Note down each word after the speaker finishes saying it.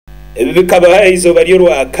bikaba izoba ryo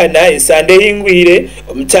rwakana isande y'ingwire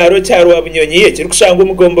umutaro cya Rwobunyonyi ekiri kushanga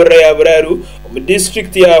umugombora ya Buraru mu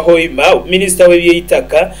district ya Hoima minisita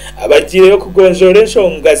w'ibitaka abagireyo kugonjora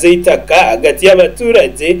enshonga z'itaka hagati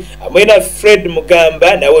y'abaturage hamwe na Fred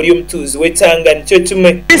Mugamba na wari umutuzi wetanga nicyo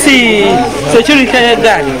kimwe. This security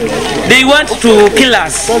guard, they want to kill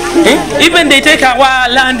us. Even they take our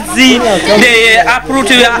land, they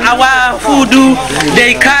uproot our food,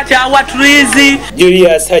 they cut our trees.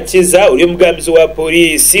 Julius Hakiza uri umugambizi wa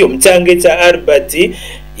polisi umcyange cya Albert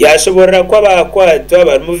yashobora kwa bakwatwa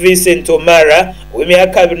barimo Vincent Omara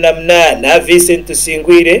w'imyaka 28, Vincent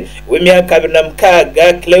Singwire w'imyaka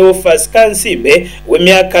 26, Cleophas Kansime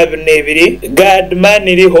w'imyaka 22, Gadman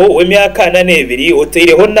iriho w'imyaka 42,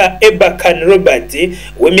 utiriho na Ebakan Robert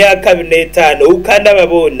w'imyaka 45 ukanda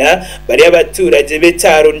babona bari abaturage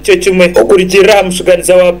b'ecyaro nicyo kimwe ukurikira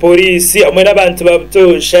mushuganiza wa polisi amwe n'abantu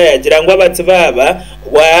babutosha yagira ngo abantu baba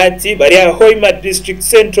wati bari Hoima District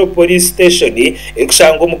Central Police Station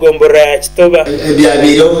ekushanga umugombora ya Kitoba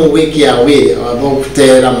byabiro mu wiki yawe abo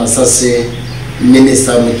kutera amasasi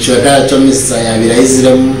minisita mu cyaka cyo minisita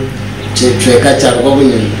yabirayiziremo cyeka cya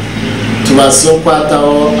Rwobunyonyi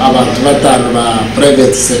tubasokwataho abantu batanu ba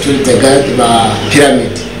private security guard ba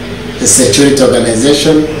pyramid security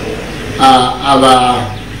organization aba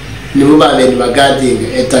nibo babeni bagading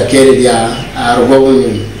etakeri ya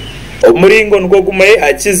Rwobunyonyi. Umuringo Rwogumaye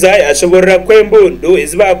Hakiza yashobora kwembundu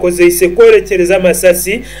izibakoze isekorekereza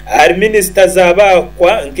amasasi ari minisita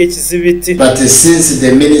zabakwa nk'ekizibiti. But since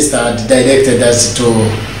the minister had directed us to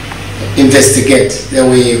investigate,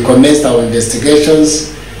 we commenced our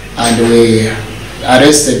investigations and we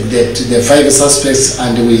arrested the 5 suspects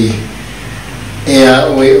and we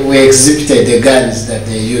exhibited the guns that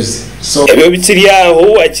they used. So ebyo bikiri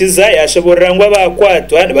aho Hakiza yashobora ngo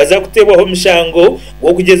bakwatwa baza kutebwaho mushango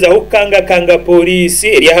wo kugezaho kanga polisi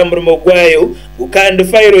eri hamurimo gwayo gukanda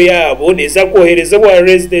file yabo neza kohereza wa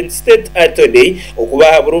resident state attorney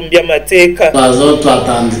okubaha burumbi amateka bazo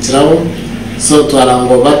twatandikiraho so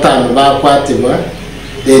twarango batanu bakwatibwa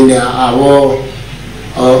then abo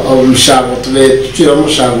omushango tube tukira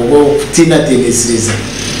mushango wo kutinatinisiriza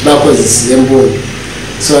bakoze mbuni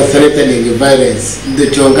so threatening violence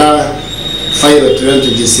ndechonga file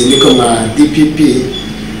turantugize niko ma DPP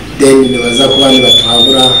then nibaza kuba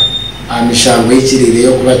nibatwabura amishango y'ikirire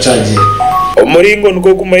yo kubacaje. Umuringo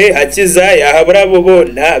Rwogumaye Hakiza yahabura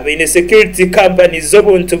bobona bine security companies zo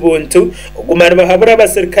buntu ugumana bahabura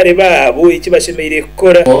abasirikare babo ikibashemeye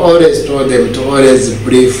gukora. Always told them to always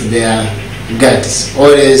brief their guards,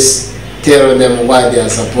 always tell them what they are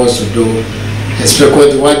supposed to do.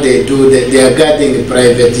 Especially what they do, they are guarding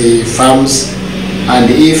private farms, and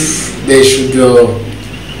if they should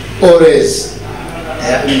always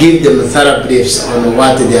give them thorough briefs on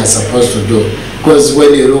what they are supposed to do. Because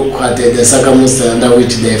when you look at the circumstances under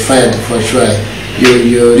which they fired, for sure,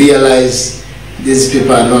 you realize these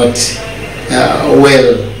people are not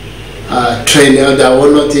well trained, or they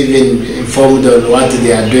were not even informed on what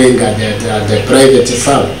they are doing at the private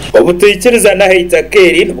farm. Obutekereza na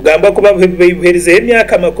hitakeri bugamba kuba bibuhereze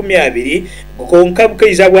emyaka 20 gukonka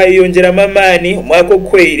bukija bwayongera amamani umwaka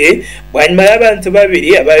kwere bwanyuma y'abantu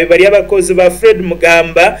babiri ababe bari abakozi ba Fred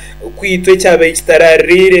Mugamba kwitwe cyabaye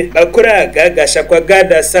kitararire bakoraga gashakwa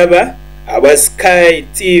gada saba aba Sky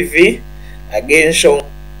TV agensho